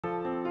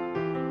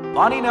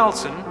Bonnie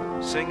Nelson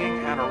singing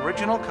an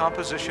original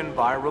composition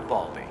by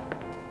Ribaldi.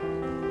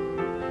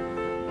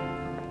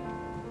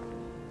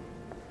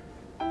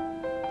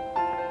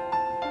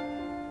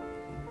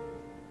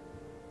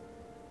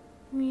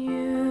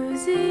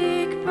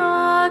 Music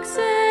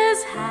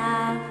boxes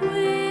have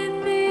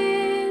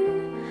within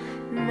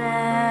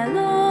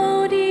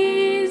melodies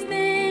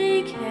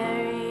they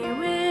carry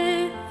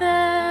with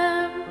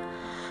them.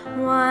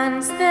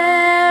 Once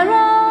they're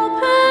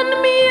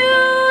opened,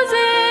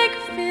 music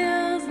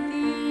fills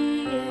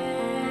the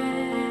air.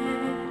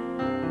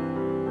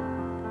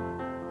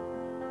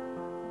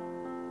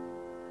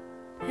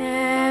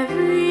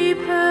 Every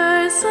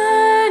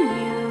person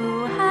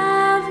you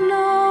have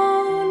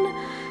known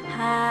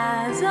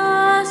has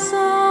a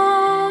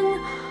song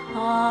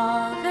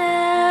all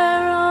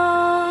their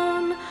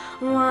own.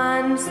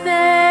 Once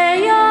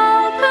they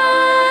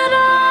open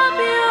up,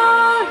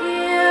 you'll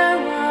hear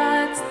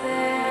what's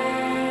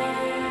there.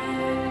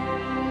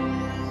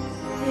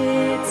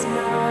 It's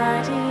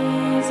not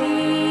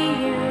easy,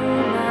 you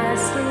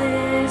must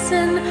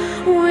listen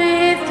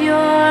with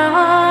your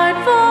heart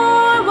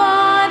for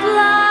what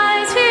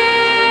lies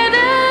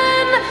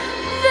hidden.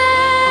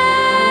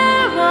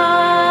 There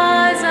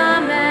was a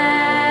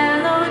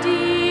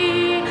melody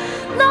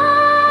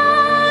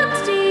locked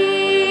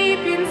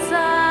deep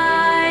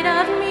inside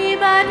of me,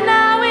 but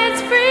now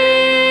it's free.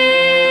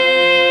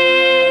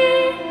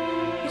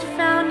 It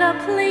found a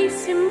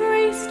place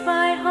embraced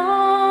by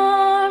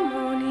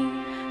harmony,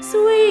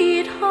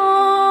 sweet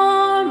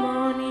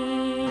harmony.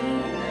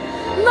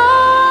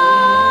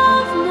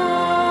 Love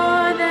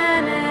more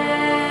than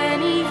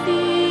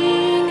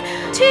anything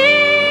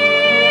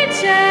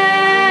teaches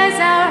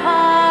our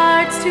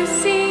hearts to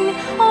sing.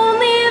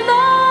 Only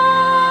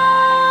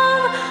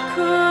love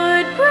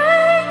could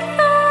break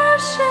the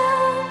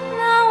shell.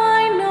 Now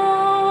I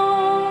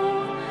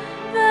know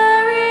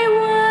very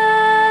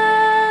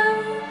well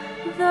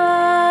the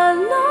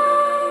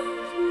love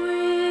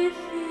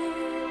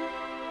within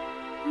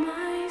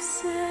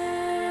myself.